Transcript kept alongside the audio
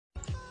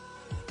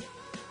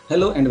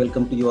Hello and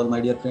welcome to you all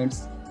my dear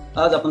friends.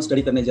 आज अपन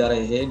study करने जा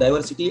रहे हैं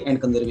डाइवर्सिटी एंड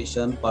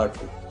कंजर्वेशन पार्ट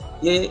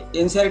 2। ये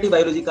एनसीईआरटी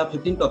बायोलॉजी का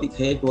 15 टॉपिक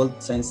है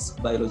 12th साइंस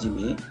बायोलॉजी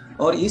में,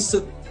 और इस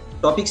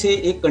टॉपिक से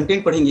एक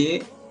कंटेंट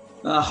पढ़ेंगे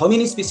how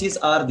many species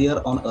are there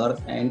on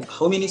earth and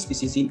how many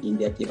species in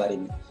India के बारे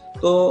में।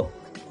 तो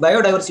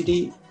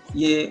बायोडाइवर्सिटी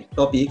ये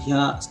टॉपिक,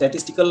 यहाँ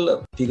स्टैटिस्टिकल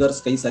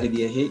फिगर्स कई सारे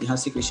दिए हैं, यहाँ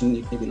से क्वेश्चन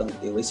नीट में बिलोंग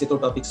होते हैं। वैसे तो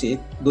टॉपिक से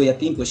 2 या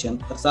 3 क्वेश्चन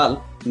हर साल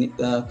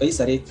कई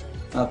सारे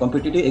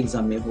कॉम्पिटिटिव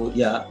एग्जाम में हो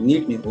या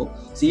नीट में हो,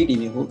 सीईटी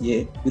में हो, ये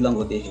बिलोंग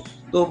होते हैं।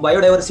 तो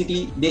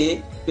बायोडाइवर्सिटी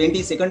डे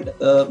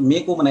 22 मई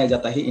को मनाया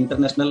जाता है,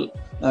 international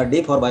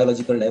day for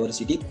biological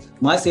diversity.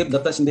 My safe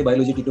Dutta Shinde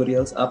biology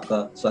tutorials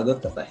आपका स्वागत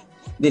करता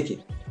है। देखिए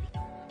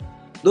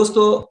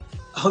दोस्तों,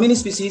 how many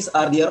species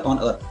are there on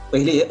earth.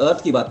 पहले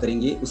अर्थ की बात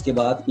करेंगे, उसके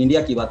बाद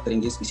इंडिया की बात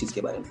करेंगे स्पीसीज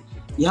के बारे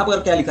में। यहाँ पर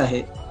क्या लिखा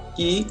है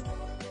कि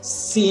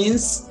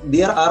since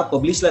there are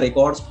published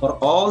records for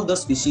all the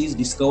species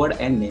discovered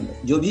and named,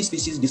 जो भी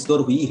स्पीसीज डिस्कवर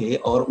हुई है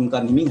और उनका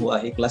नेमिंग हुआ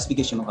है,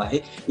 क्लासिफिकेशन हुआ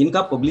है,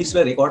 इनका पब्लिश्ड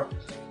रिकॉर्ड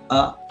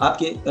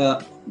आपके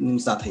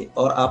साथ है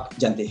और आप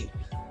जानते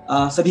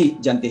हैं, सभी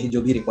जानते हैं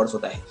जो भी रिकॉर्ड्स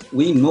होता है।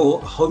 We know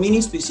how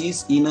many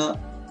species in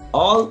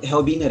all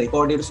have been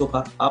recorded so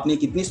फार। आपने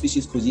कितनी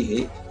स्पीसीज खोजी है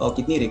और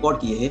कितनी रिकॉर्ड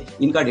किए हैं,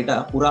 इनका डेटा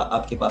पूरा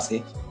आपके पास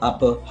है,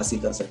 आप हासिल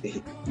कर सकते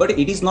हैं। But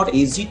it is not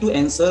easy to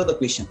answer the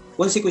question.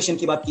 कौन से क्वेश्चन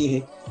की बात की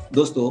है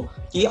दोस्तों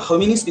कि how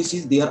many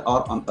species there are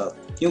on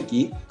earth,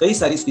 क्योंकि कई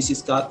सारी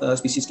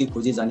स्पीसीज के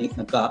खोजे जाने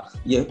का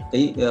ये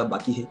कई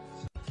बाकी है।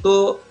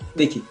 तो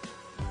देखिए,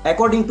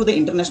 according to the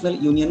international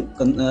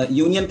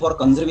union for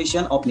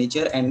conservation of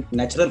nature and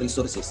natural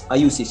resources,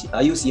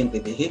 IUCN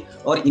कहते हैं,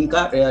 और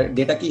इनका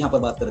डेटा की यहाँ पर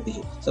बात करते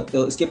हैं।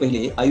 तो इसके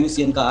पहले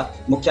IUCN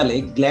का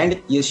मुख्यालय ग्लैंड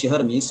ये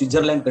शहर में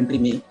स्विट्जरलैंड कंट्री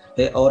में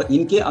है, और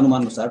इनके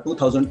अनुमानुसार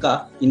 2000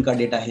 का इनका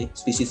डेटा है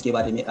स्पीसीज के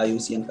बारे में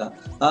IUCN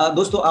का।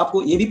 दोस्तों,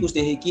 आपको ये भी पूछते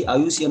हैं कि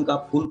IUCN का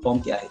फुल फॉर्म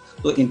क्या है।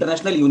 तो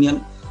international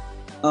union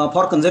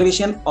for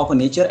conservation of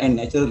nature and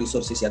natural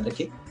resources, याद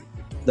रखें।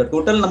 The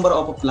total number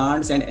of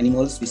plants and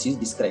animal species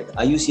described,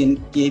 IUCN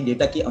के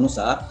डेटा के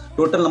अनुसार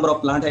total number of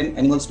plant and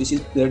animal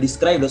species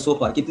described so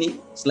far कितनी,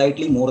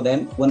 slightly more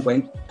than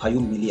 1.5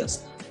 million।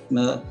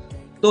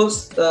 तो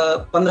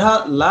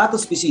 15 lakh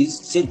species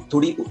से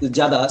थोड़ी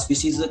ज्यादा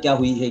स्पीसीज क्या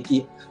हुई है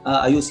कि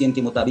IUCN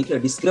के मुताबिक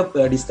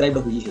डिस्क्राइब्ड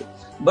हुई है।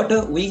 But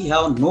we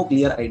have no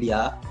clear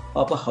idea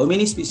of how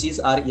many species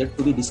are yet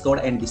to be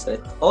discovered and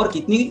described, और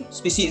कितनी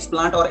स्पीसीज,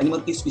 प्लांट और एनिमल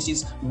की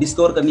स्पीसीज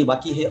डिस्कवर करनी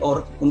बाकी है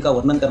और उनका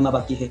वर्णन करना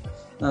बाकी है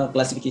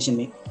क्लासिफिकेशन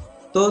में।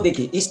 तो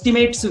देखिए,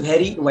 estimates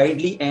very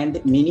widely and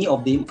many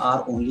of them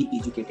are only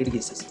educated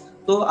guesses.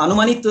 तो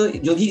अनुमानित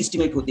जो भी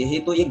एस्टिमेट होते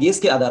हैं तो ये गेस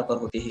के आधार पर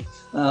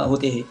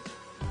होते हैं।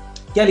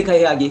 क्या लिखा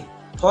है आगे,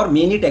 for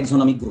many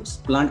taxonomic groups,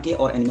 plant के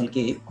और एनिमल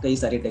के कई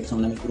सारे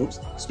taxonomic groups,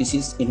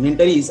 species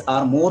inventories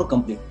are more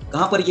complete.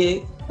 कहाँ पर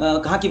ये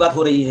कहाँ की बात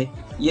हो रही है,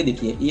 ये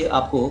देखिए, ये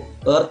आपको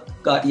अर्थ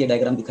का ये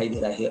डायग्राम दिखाई दे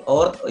रहा है,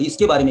 और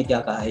इसके बारे में क्या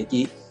कहा है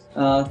कि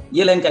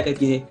ये लाइन क्या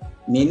कहती है,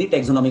 many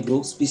taxonomic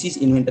group species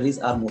inventories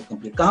are more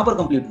complete. कहाँ पर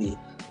कंप्लीट हुई है,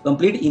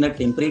 complete in a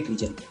temperate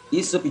region.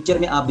 इस पिक्चर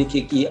में आप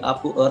देखिए कि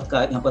आपको अर्थ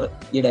का यहाँ पर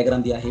ये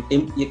डायग्राम दिया है।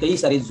 ये कई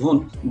सारे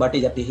जोन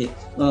बांटे जाते हैं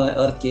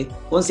अर्थ के,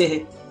 कौन से है,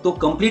 तो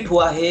कंप्लीट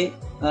हुआ है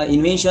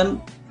इन्वेंशन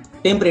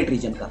टेम्परेट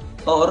रीजन का।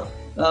 और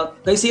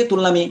कैसे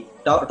तुलना में,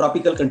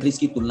 ट्रॉपिकल कंट्रीज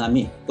की तुलना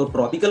में, तो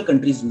ट्रॉपिकल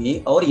कंट्रीज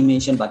में और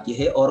इन्वेंशन बाकी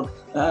है, और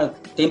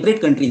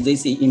टेम्परेट कंट्रीज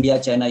जैसे India,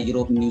 China,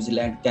 Europe,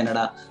 New Zealand,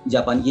 Canada,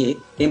 Japan, ये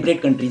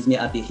टेम्परेट कंट्रीज में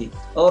आते हैं।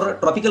 और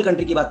ट्रॉपिकल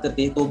कंट्री की बात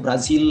करते हैं तो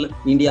Brazil,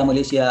 India,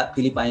 Malaysia,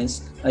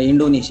 Philippines,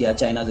 Indonesia,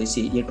 China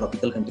जैसे ये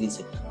ट्रॉपिकल कंट्रीज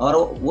है। और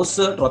उस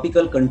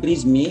ट्रॉपिकल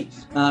कंट्रीज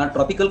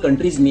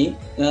में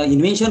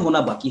इन्वेंशन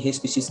होना बाकी है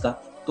स्पीसीज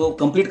का। तो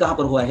कंप्लीट कहाँ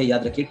पर हुआ है,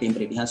 याद रखिए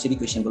टेम्परेट। यहाँ से भी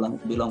क्वेश्चन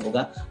बिलोंग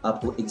होगा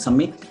आपको एग्जाम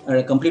में।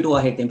 कंप्लीट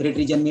हुआ है टेम्परेट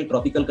रीजन में,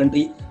 ट्रॉपिकल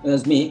कंट्री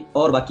में,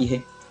 और बाकी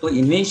है। तो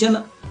इन्वेंशन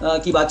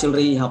की बात चल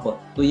रही है यहाँ पर।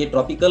 तो ये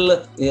ट्रॉपिकल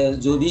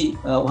जो भी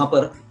वहाँ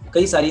पर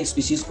कई सारी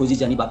स्पीसीज खोजी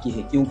जानी बाकी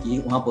है, क्योंकि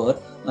वहाँ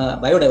पर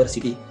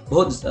बायोडाइवर्सिटी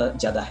बहुत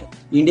ज़्यादा है।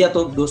 इंडिया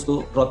तो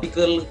दोस्तों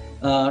ट्रॉपिकल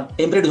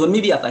टेम्परेट जोन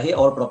में भी आता है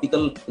और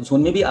ट्रॉपिकल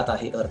जोन में भी आता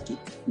है अर्थ की।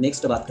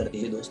 नेक्स्ट बात करते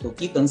हैं दोस्तों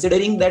कि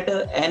considering that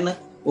N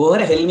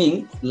overwhelming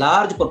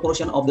large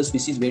proportion of the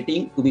species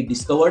waiting to be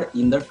discovered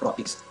in the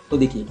tropics। तो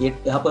देखिए, ये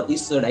यहाँ पर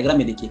इस डायग्राम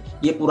में देखिए,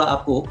 ये पूरा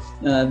आपको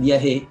दिया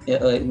है।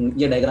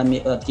 ये डायग्राम में,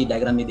 अर्थ की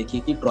डायग्राम में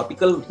देखिए कि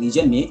ट्रॉपिकल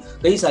रीजन में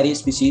कई सारी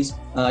स्पीसीज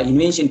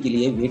इन्वेंशन के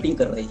लिए वेटिंग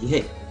कर रही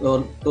है।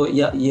 तो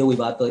ये हुई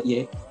बात,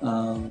 ये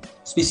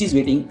species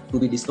waiting to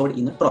be discovered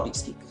in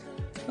tropics की।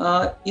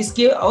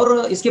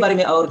 इसके बारे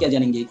में और क्या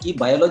जानेंगे कि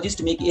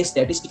biologist make a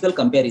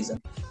statistical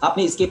comparison.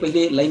 आपने इसके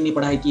पहले लाइन में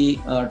पढ़ा है कि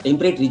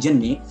टेम्परेट रीजन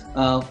में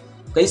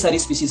कई सारी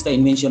स्पीसीज का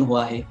इन्वेंशन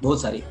हुआ है,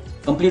 बहुत सारे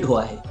कंप्लीट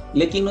हुआ है,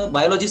 लेकिन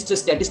बायोलॉजिस्ट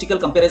स्टैटिस्टिकल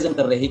कंपैरिजन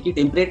कर रहे हैं कि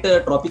टेम्परेट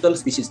ट्रॉपिकल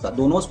स्पीसीज का,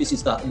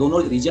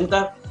 दोनों रीजन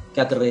का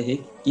क्या कर रहे हैं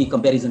कि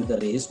कंपैरिजन कर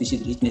रहे हैं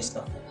स्पीसीज रिचनेस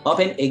का of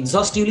N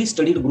exhaustively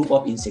studied group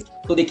of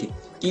insect. तो देखिए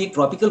कि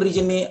ट्रॉपिकल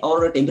रीजन में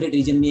और टेम्परेट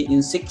रीजन में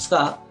इंसेक्ट्स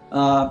का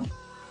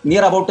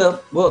नियर अबाउट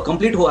वो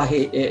कंप्लीट हुआ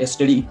है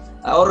स्टडी।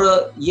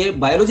 और ये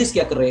बायोलॉजिस्ट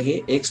क्या कर रहे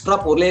हैं,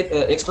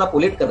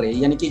 एक्स्ट्रापोलेट कर रहे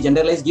हैं, यानी कि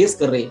जनरलाइज गेस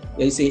कर रहे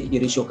हैं ऐसे ये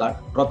रेशियो का,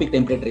 ट्रॉपिक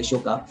टेम्परेट रेशियो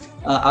का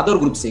अदर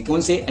ग्रुप से,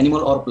 कौन से एनिमल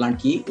और प्लांट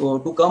की,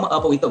 to come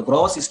up with a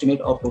gross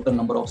estimate of total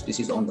number of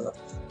species on the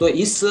earth. तो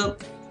इस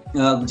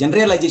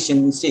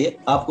जनरलाइजेशन से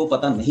आपको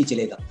पता नहीं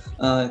चलेगा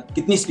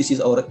कितनी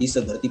स्पीशीज और इस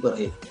धरती पर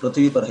है,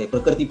 पृथ्वी पर है,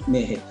 प्रकृति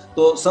में है।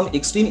 तो सम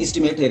एक्सट्रीम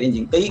एस्टिमेट है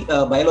रेंजिंग, कई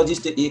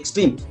बायोलॉजिस्ट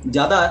एक्सट्रीम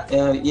ज्यादा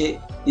ये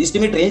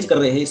एस्टिमेट रेंज कर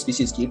रहे हैं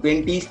स्पीशीज की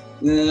 20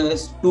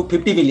 to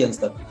 50 बिलियंस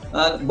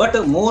तक। But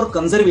more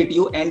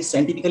conservative and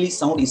scientifically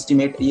sound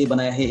estimate ये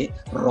बनाया है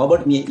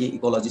रॉबर्ट मे, ये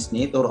इकोलॉजिस्ट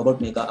ने। तो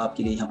रॉबर्ट मे का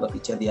आपके लिए यहाँ पर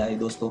पिक्चर दिया है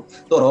दोस्तों।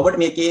 तो रॉबर्ट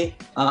मे के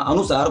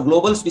अनुसार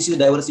ग्लोबल स्पीशीज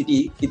डाइवर्सिटी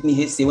कितनी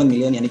है, 7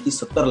 मिलियन, यानी कि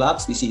 70 लाख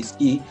स्पीशीज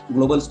की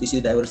ग्लोबल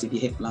स्पीशीज डाइवर्सिटी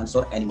है प्लांट्स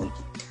और एनिमल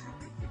की।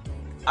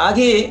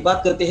 आगे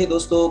बात करते हैं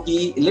दोस्तों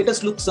कि लेट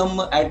अस लुक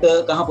सम एट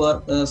कहां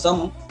पर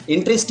some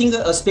interesting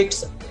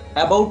aspects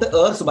about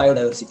earth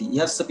biodiversity.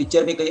 यह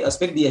पिक्चर में कई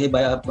एस्पेक्ट दिए हैं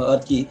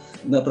अर्थ की,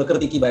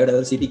 प्रकृति की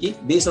बायोडाइवर्सिटी की,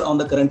 based on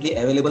the currently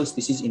available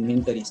species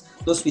inventories.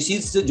 तो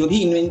स्पीशीज जो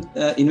भी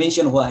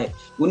इन्वेंशन हुआ है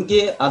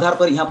उनके आधार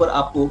पर यहाँ पर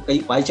आपको कई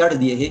पाई चार्ट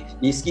दिए हैं,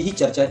 इसकी ही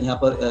चर्चा यहाँ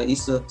पर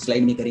इस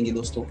स्लाइड में करेंगे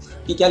दोस्तों।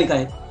 कि क्या लिखा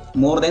है,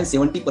 more than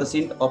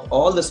 70% of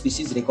all the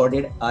species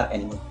recorded are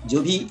animal.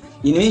 जो भी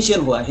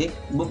इन्वेंशन हुआ है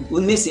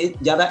उनमें से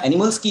ज्यादा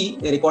एनिमल्स की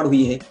रिकॉर्ड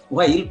हुई है।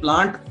 व्हाइल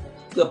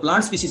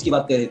प्लांट स्पीशीज की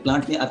बात करें,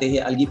 प्लांट में आते हैं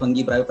अलगी,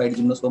 फंगी, ब्रायोफाइट,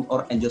 जिम्नोस्पर्म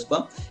और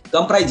angiosperm.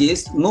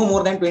 Comprises no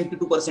more than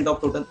 22%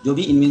 of total जो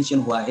भी इन्वेंशन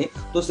हुआ है।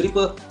 तो सिर्फ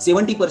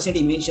 70%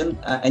 इन्वेंशन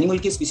एनिमल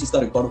के स्पीशीज का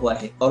रिकॉर्ड हुआ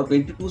है और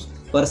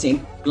 22%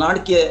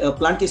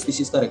 प्लांट के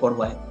स्पीशीज का रिकॉर्ड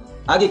हुआ है।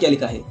 आगे क्या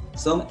लिखा है,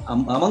 सम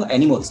अमंग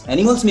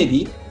एनिमल्स में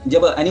भी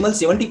जब एनिमल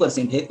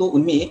 70% है तो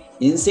उनमें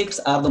insects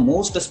are the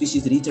most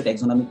species reach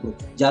taxonomic group.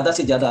 ज्यादा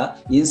से ज्यादा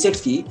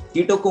इंसेक्ट्स की,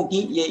 कीटकों की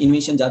ये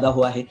इन्वेंशन ज्यादा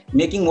हुआ है,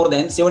 making more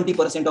than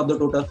 70% of the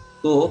total.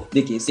 तो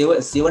देखिए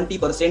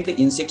 70%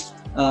 इंसेक्ट्स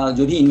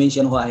जो भी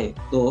इन्वेंशन हुआ है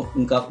तो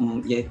उनका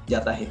ये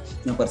जाता है,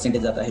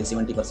 परसेंटेज जाता है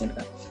 70%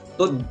 का।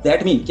 तो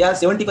दैट मीन क्या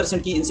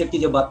 70% की इंसेक्ट की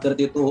जब बात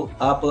करते हैं तो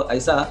आप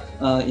ऐसा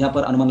यहाँ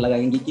पर अनुमान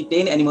लगाएंगे कि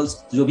 10 एनिमल्स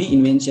जो भी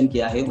इन्वेंशन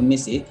किया है उनमें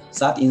से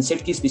 7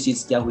 इंसेक्ट की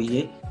स्पीशीज क्या हुई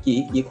है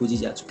कि ये खोजी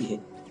जा चुकी है।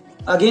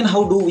 Again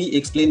how do we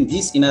explain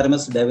this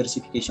enormous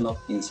diversification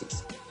of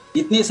insects.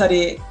 इतने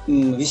सारे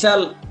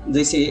विशाल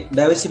जैसे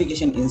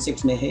डाइवर्सिफिकेशन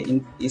इंसेक्ट्स में है,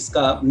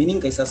 इसका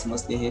मीनिंग कैसा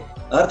समझते हैं,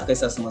 अर्थ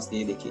कैसा समझते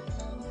हैं। देखिए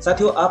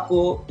साथियों,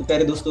 आपको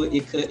प्यारे दोस्तों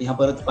एक यहाँ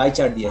पर पाई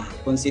चार्ट दिया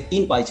है, कौन से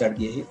 3 पाई चार्ट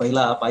दिए हैं।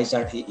 पहला पाई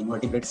चार्ट है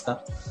इन्वर्टिब्रेट्स का,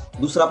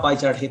 दूसरा पाई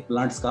चार्ट है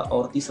प्लांट्स का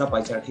और तीसरा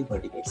पाई चार्ट है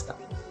वर्टिब्रेट्स का।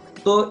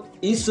 तो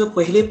इस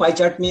पहले पाई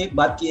चार्ट में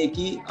बात की है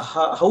कि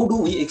how do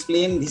we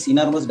explain this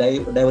enormous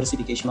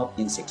diversification of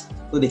insects.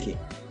 तो देखिए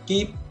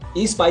कि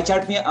इस पाई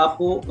चार्ट में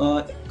आपको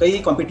कई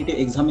कॉम्पिटिटिव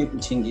एग्जाम में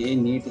पूछेंगे,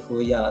 नीट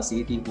हो या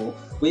सीईटी हो,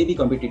 कोई भी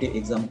कॉम्पिटिटिव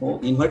एग्जाम हो।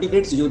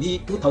 इन्वर्टिब्रेट्स जो भी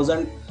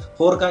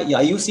 2004 का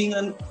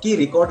IUCN के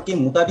रिकॉर्ड के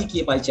मुताबिक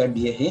ये पाई चार्ट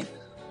दिए हैं।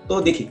 तो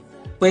देखिए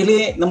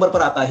पहले नंबर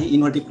पर आता है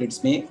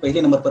इन्वर्टिब्रेट्स में,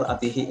 पहले नंबर पर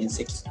आते हैं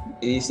इंसेक्ट्स,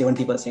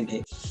 70% है।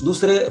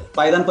 दूसरे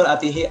पायदान पर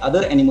आते हैं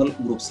अदर एनिमल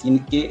ग्रुप्स,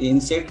 इनके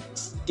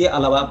इंसेक्ट्स के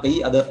अलावा कई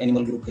अदर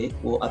एनिमल ग्रुप है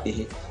वो आते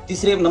हैं।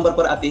 तीसरे नंबर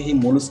पर आते हैं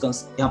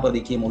मोलस्कन्स, यहाँ पर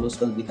देखिए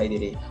मोलस्कन्स दिखाई दे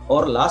रहे हैं।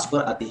 और लास्ट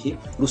पर आते हैं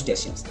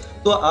क्रूस्टेशियंस।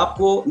 तो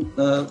आपको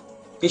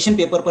क्वेश्चन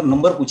पेपर पर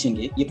नंबर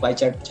पूछेंगे, ये पाई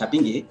चार्ट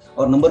छापेंगे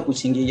और नंबर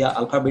पूछेंगे या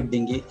अल्फाबेट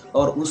देंगे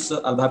और उस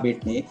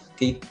अल्फाबेट में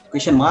कई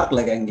क्वेश्चन मार्क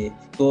लगाएंगे,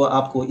 तो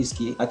आपको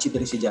इसकी अच्छी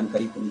तरह से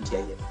जानकारी होनी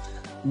चाहिए।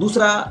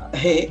 दूसरा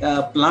है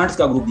प्लांट्स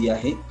का ग्रुप दिया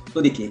है।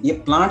 तो देखिए ये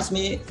प्लांट्स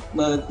में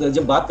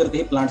जब बात करते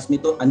हैं प्लांट्स में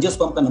तो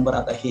एंजियोस्पर्म का नंबर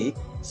आता है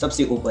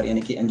सबसे ऊपर,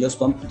 यानी कि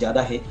एंजियोस्पर्म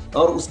ज्यादा है।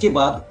 और उसके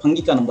बाद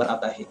फंगी का नंबर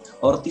आता है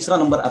और तीसरा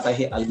नंबर आता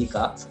है अलगी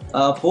का,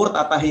 फोर्थ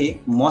आता है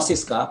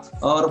मॉसेस का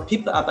और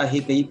फिफ्थ आता है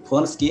कई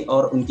फर्न्स के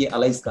और उनके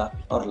अलाइज का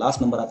और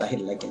लास्ट नंबर आता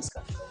है लाइकेंस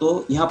का।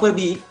 तो यहाँ पर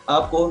भी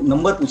आपको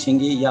नंबर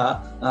पूछेंगे या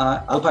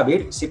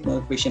अल्फाबेट से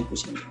क्वेश्चन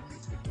पूछेंगे।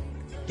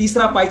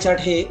 तीसरा पाई चार्ट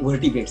है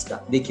वर्टिब्रेट्स का।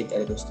 देखिए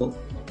प्यारे दोस्तों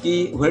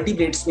कि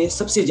वर्टिब्रेट्स में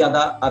सबसे ज्यादा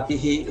आते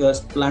हैं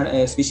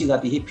स्पीशीज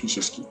आती है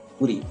फिशेस की,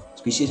 पूरी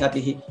स्पीशीज आते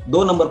हैं।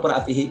 2 नंबर पर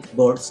आते हैं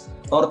बर्ड्स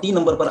और 3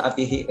 नंबर पर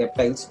आते हैं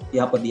रेप्टाइल्स।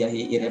 यहाँ पर दिया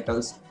है ये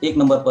रेप्टाइल्स। 1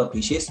 नंबर पर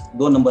फिशेस,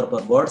 2 नंबर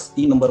पर बर्ड्स,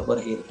 3 नंबर पर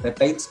है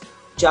रेप्टाइल्स,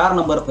 4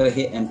 नंबर पर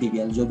है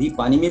एम्फीबियन जो भी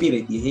पानी में भी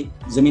रहती है,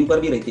 जमीन पर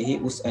भी रहते हैं,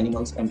 उस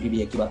एनिमल्स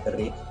एम्फीबिया की बात कर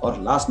रहे हैं।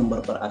 और लास्ट नंबर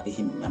पर आते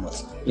हैं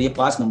मैमल्स। तो ये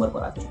 5 नंबर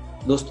पर आते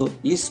हैं। दोस्तों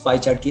इस पाई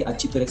चार्ट की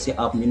अच्छी तरह से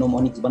आप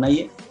निमोनिक्स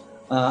बनाइए,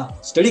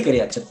 स्टडी करिए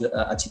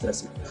अच्छी तरह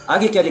से।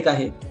 आगे क्या लिखा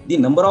है, the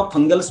number of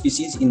fungal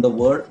species in the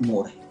world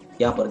more है।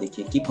 यहाँ पर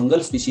देखिए कि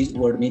फंगल स्पीशीज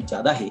वर्ल्ड में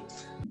ज्यादा है।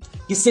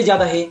 किससे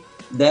ज्यादा है,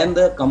 then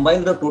the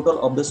combined the total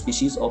of the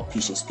species of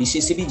fishes.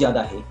 Fishes से भी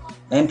ज्यादा है,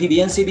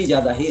 एम्फीबियन से भी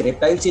ज्यादा है,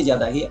 रेप्टाइल से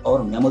ज्यादा है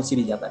और मैमल से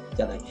भी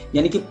ज्यादा है।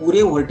 यानी कि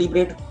पूरे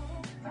वर्टिब्रेट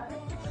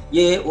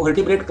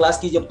क्लास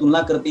की जब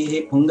तुलना करते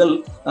हैं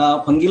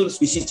फंगल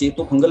स्पीशीज से,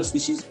 तो फंगल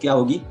स्पीशीज क्या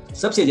होगी,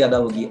 सबसे ज्यादा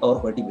होगी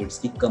और वर्टिब्रेट्स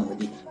की कम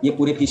होगी। ये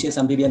पूरे फिशेस,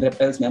 एम्फीबियन,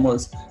 रेप्टाइल्स,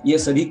 मैमल्स ये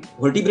सभी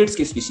वर्टिब्रेट्स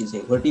की स्पीशीज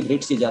है।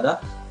 वर्टिब्रेट से ज्यादा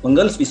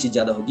फंगल स्पीशीज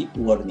ज्यादा होगी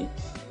वर्ल्ड में।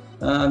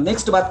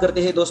 नेक्स्ट बात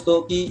करते हैं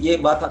दोस्तों कि ये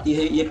बात आती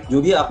है, ये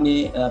जो भी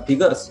आपने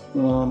फिगर्स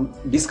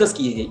डिस्कस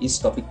किए हैं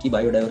इस टॉपिक की,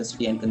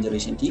 बायोडाइवर्सिटी एंड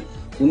कंजर्वेशन की,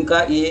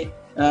 उनका ये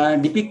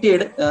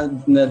डिपिक्टेड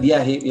दिया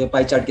है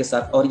पाई चार्ट के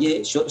साथ, और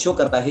ये शो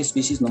करता है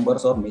स्पीशीज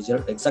नंबर्स और मेजर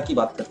टैक्सा की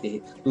बात करते हैं।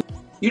 तो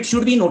it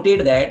should be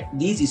noted that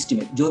these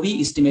estimate, जो भी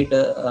एस्टिमेट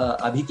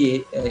अभी के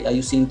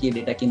IUCN के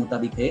डेटा के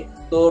मुताबिक है,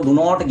 तो do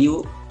not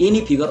give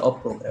any figure of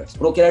prokaryotes.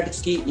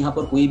 Prokaryotes की यहाँ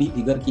पर कोई भी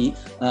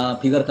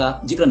फिगर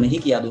का जिक्र नहीं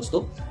किया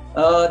दोस्तों।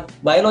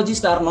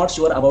 Biologist are not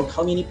sure about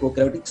how many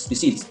prokaryotic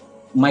species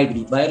might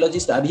be.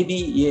 Biologist अभी भी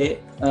ये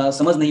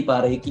समझ नहीं पा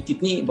रहे कि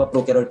कितनी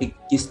प्रोकैरियोटिक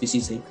की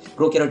स्पीशीज है।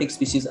 प्रोकैरियोटिक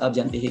स्पीशीज आप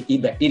जानते हैं कि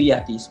बैक्टीरिया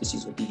की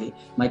स्पीशीज होती है,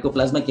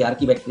 माइकोप्लाज्मा की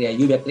आर्की बैक्टीरिया,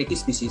 यू बैक्टीरिया की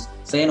स्पीशीज,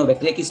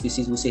 साइनोबैक्टीरिया की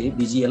स्पीशीज, उसे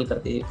BGL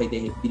कहते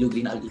हैं, ब्लू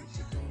ग्रीन algae।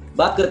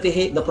 बात करते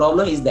हैं द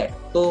प्रॉब्लम इज दैट,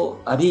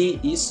 तो अभी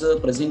इस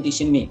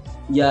प्रेजेंटेशन में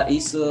या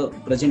इस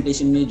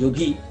प्रेजेंटेशन में जो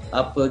भी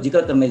आप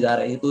जिक्र करने जा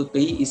रहे हैं, तो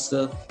कई इस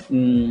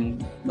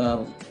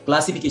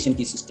क्लासिफिकेशन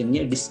की सिस्टम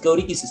में,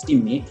 डिस्कवरी की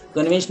सिस्टम में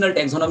conventional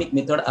taxonomic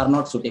method are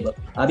not suitable.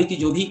 अभी की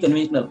जो भी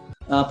कन्वेंशनल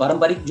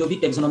पारंपरिक जो भी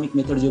टैक्सोनॉमिक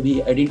मेथड जो भी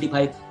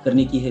आइडेंटिफाई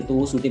करने की है, तो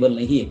वो सुटेबल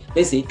नहीं है।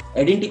 जैसे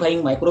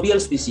identifying microbial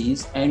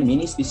species and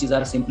many species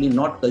are simply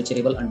not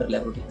culturable under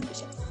laboratory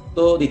condition.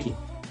 तो देखिए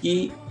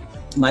कि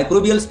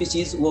माइक्रोबियल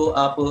स्पीशीज वो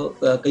आप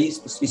कई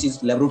स्पीशीज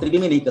लेबोरेटरी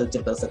में नहीं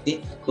कल्चर कर सकते।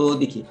 तो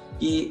देखिए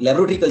कि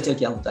लेबोरेटरी कल्चर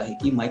क्या होता है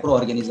कि माइक्रो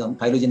ऑर्गेनिज्म,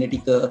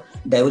 फाइलोजेनेटिक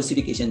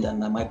डाइवर्सिफिकेशन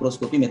जानना,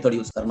 माइक्रोस्कोपी मेथड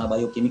यूज करना,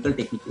 बायोकेमिकल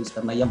टेक्निक यूज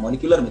करना या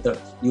मॉलिक्यूलर मेथड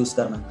यूज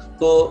करना।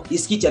 तो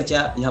इसकी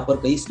चर्चा यहाँ पर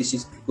कई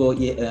स्पीशीज को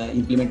ये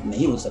इंप्लीमेंट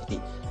नहीं हो सकती।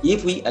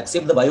 If we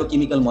accept the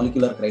biochemical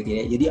molecular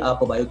criteria, यदि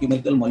आप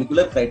बायोकेमिकल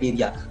मॉलिक्यूलर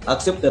क्राइटेरिया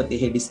एक्सेप्ट करते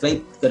हैं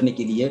डिस्क्राइब करने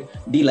के लिए,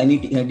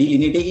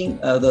 डिलिनेटिंग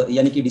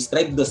यानी कि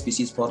describe the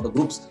species for the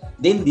groups,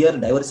 then there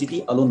diversity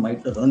alone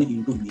might run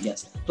into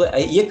millions. तो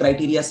ये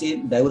क्राइटेरिया से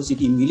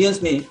डाइवर्सिटी मिलियंस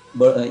में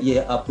ये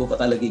आपको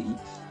पता लगेगी।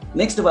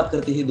 नेक्स्ट बात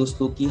करते हैं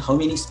दोस्तों कि how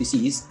many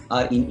species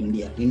are in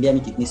India. India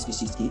में कितनी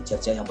स्पीशीज की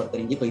चर्चा यहाँ पर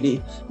करेंगे। पहले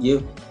ये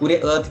पूरे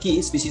अर्थ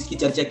की स्पीशीज की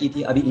चर्चा की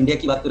थी, अभी इंडिया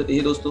की बात करते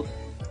हैं दोस्तों।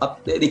 अब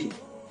देखिए,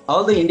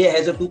 all the India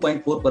has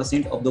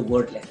 2.4% of the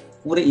world land.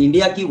 पूरे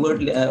इंडिया की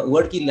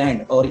वर्ल्ड की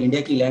लैंड और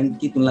इंडिया की लैंड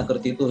की तुलना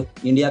करते हैं तो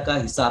इंडिया का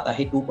हिस्सा आता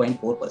है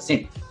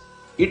 2.4%।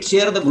 It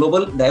share the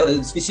global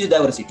species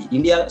diversity.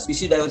 India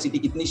species diversity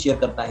कितनी शेयर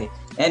करता है,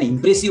 एंड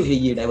इंप्रेसिव है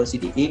ये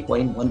डाइवर्सिटी,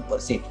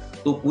 8.1%।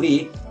 तो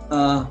पूरे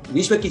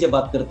विश्व की जब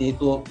बात करते हैं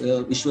तो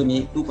विश्व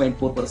में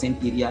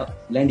 2.4% एरिया,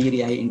 लैंड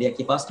एरिया है इंडिया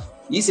के पास।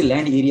 इस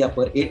लैंड एरिया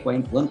पर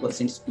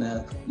 8.1%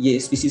 ये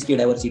स्पीशीज की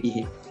डाइवर्सिटी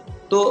है।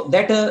 तो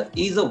that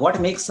is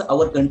what makes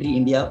our country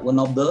India one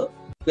of the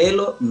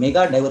 12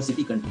 mega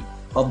diversity country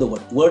of the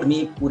world. World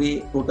में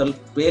पूरे टोटल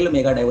 12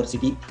 मेगा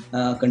डाइवर्सिटी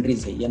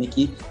कंट्रीज है, यानी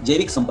कि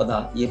जैविक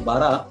संपदा ये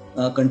 12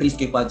 कंट्रीज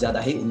के पास ज्यादा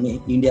है, उनमें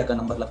इंडिया का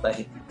नंबर लगता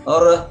है।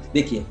 और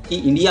देखिए कि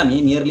इंडिया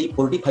में नियरली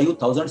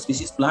 45,000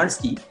 स्पीशीज प्लांट्स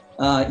की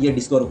ये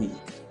डिस्कवर हुई है,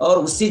 और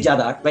उससे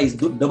ज्यादा ट्वाइस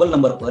डबल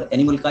नंबर पर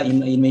एनिमल का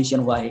इन्वेंशन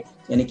हुआ है,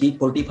 यानी कि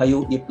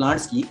 45 ये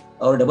प्लांट्स की,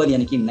 और डबल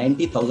यानी कि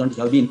 90,000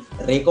 have been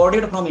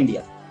recorded from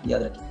India.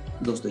 याद रखिए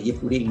दोस्तों, ये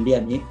पूरे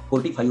इंडिया में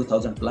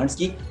 45,000 प्लांट्स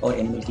की और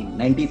एनिमल की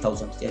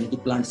 90,000, यानी कि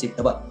प्लांट से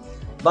डबल।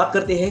 बात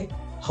करते हैं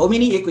हाउ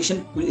मेनी, एक क्वेश्चन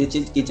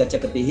की चर्चा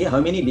करते हैं,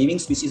 how many living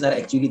species are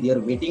actually there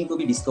waiting to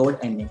be discovered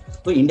and named.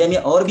 तो इंडिया में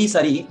और भी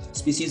सारी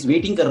स्पीशीज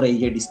वेटिंग कर रही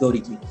है डिस्कवरी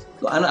की।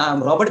 तो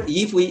Robert,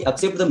 if we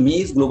accept the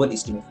मेज ग्लोबल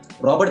एस्टिमेट,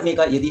 रॉबर्ट मे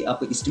का यदि आप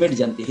एस्टिमेट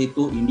जानते हैं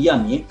तो इंडिया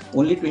में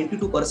only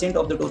 22%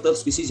 of the total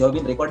species have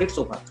been recorded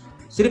so फार।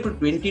 सिर्फ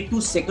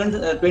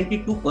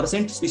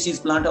 22% स्पीशीज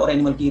प्लांट और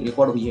एनिमल की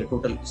रिकॉर्ड हुई है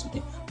टोटल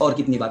इसमें, और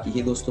कितनी बाकी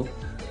है दोस्तों।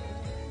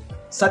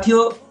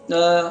 साथियों,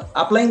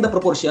 अप्लाइंग द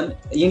प्रोपोर्शन,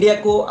 इंडिया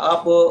को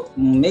आप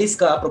मेज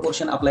का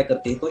प्रोपोर्शन अप्लाई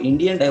करते हैं तो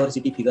इंडियन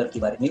डाइवर्सिटी फिगर के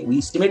बारे में वो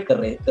एस्टिमेट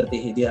करते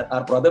हैं, there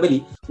are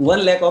probably 1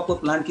 lakh of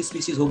plant की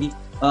स्पीशीज होगी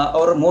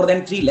और more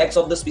than 3 lakhs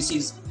of the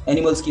species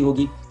animals की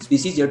होगी।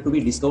 Species yet to be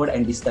discovered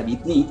and describe,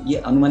 इतनी ये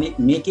अनुमानित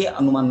मे के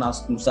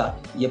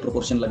अनुसार ये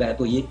प्रोपोर्शन लगाया,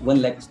 तो ये 1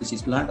 लाख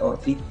स्पीशीज प्लांट और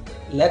 3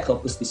 lakhs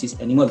of species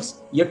animals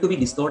yet to be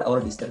discovered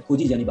और डिस्क्राइब,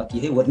 खोजी जानी बाकी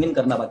है, वर्णन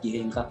करना बाकी है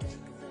इनका।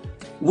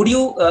 वुड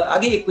यू,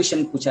 आगे एक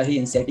क्वेश्चन पूछा है,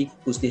 एनसीईआरटी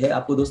पूछते हैं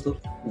आपको दोस्तों,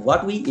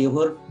 what we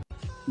ever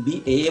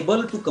be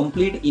able to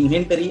complete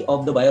inventory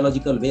of the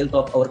biological wealth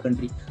of our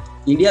country.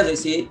 India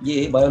जैसे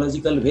ये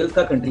बायोलॉजिकल वेल्थ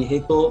का कंट्री है,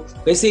 तो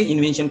कैसे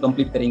इन्वेंशन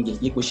कंप्लीट करेंगे,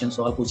 ये क्वेश्चन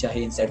सवाल पूछा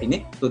है एनसीईआरटी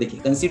ने। तो देखिए,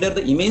 consider the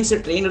immense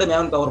trained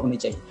man power होने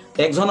चाहिए।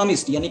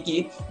 टैक्सोनॉमिस्ट, यानी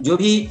कि जो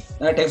भी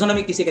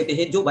टैक्सोनॉमिक किसे कहते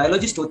हैं, जो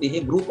बायोलॉजिस्ट होते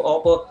हैं,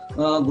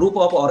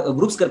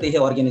 ग्रुप्स करते हैं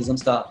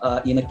ऑर्गेनिजम्स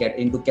का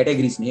इनटू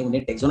कैटेगरीज में,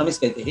 उन्हें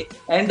टैक्सोनॉमिस्ट कहते हैं।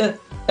 एंड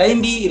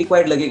टाइम भी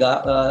रिक्वायर्ड लगेगा,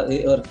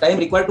 time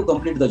required to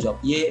complete the job.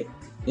 ये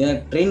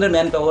ट्रेन्ड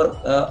मैन पावर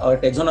और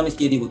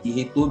टैक्सोनॉमिस्ट यदि होती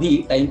है तो भी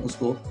टाइम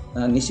उसको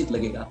निश्चित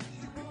लगेगा।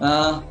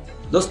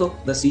 दोस्तों,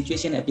 the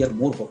situation appear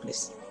more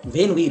hopeless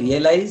when we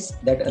realize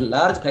that a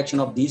large fraction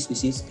of these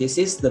species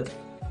faces the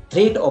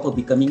threat of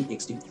becoming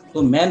extinct.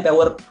 तो मैन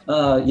पावर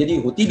यदि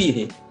होती भी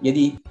है,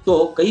 यदि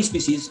तो कई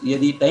स्पीसीज,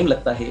 यदि टाइम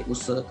लगता है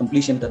उस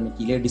कंप्लीशन करने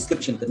के लिए,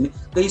 डिस्क्रिप्शन करने,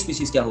 कई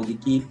स्पीसीज क्या होगी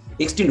कि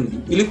एक्सटिंक्ट होगी,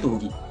 विलुप्त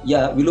होगी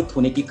या विलुप्त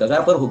होने की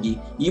कगार पर होगी,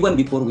 even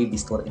before we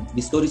discover them.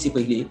 Discovery से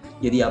पहले,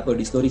 यदि आप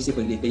डिस्कवरी से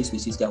पहले कई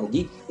स्पीसीज क्या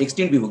होगी,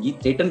 एक्सटिंक्ट भी होगी,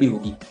 थ्रेटन भी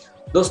होगी।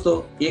 दोस्तों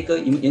एक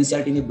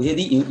एनसीईआरटी ने बेहद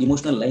ही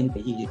इमोशनल लाइन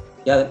कही है,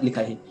 क्या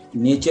लिखा है,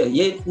 नेचर,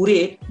 ये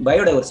पूरे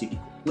बायोडाइवर्सिटी,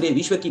 पूरे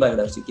विश्व की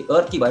बायोडाइवर्सिटी,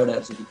 अर्थ की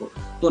बायोडाइवर्सिटी को,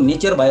 तो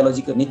नेचर्स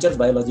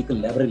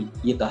बायोलॉजिकल लाइब्रेरी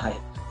ये कहा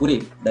है पूरे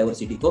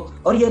डाइवर्सिटी को।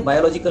 और ये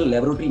बायोलॉजिकल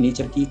लैबोरेटरी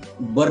नेचर की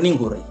बर्निंग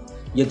हो रही है,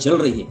 ये जल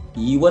रही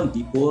है इवन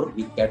बिफोर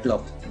वी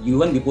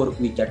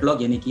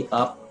कैटलॉग, यानी कि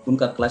आप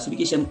उनका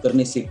क्लासिफिकेशन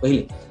करने से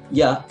पहले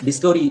या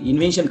डिस्कवरी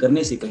इन्वेंशन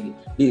करने से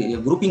पहले,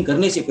 ग्रुपिंग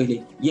करने से पहले,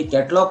 ये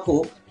कैटलॉग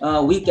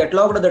को we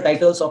catalogued the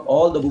titles of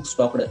all the books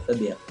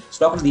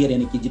stocked there,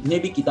 यानी कि जितने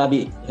भी किताबें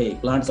है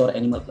प्लांट्स और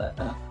एनिमल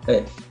है,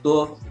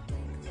 तो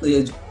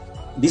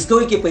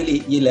डिस्कवरी के पहले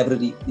ये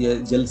लाइब्रेरी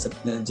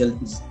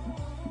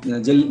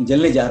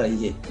जलने जा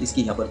रही है,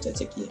 इसकी यहाँ पर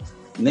चर्चा की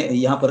है।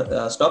 यहाँ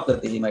पर स्टॉप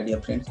करते हैं my dear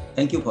friends.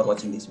 Thank you for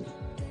watching this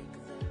video.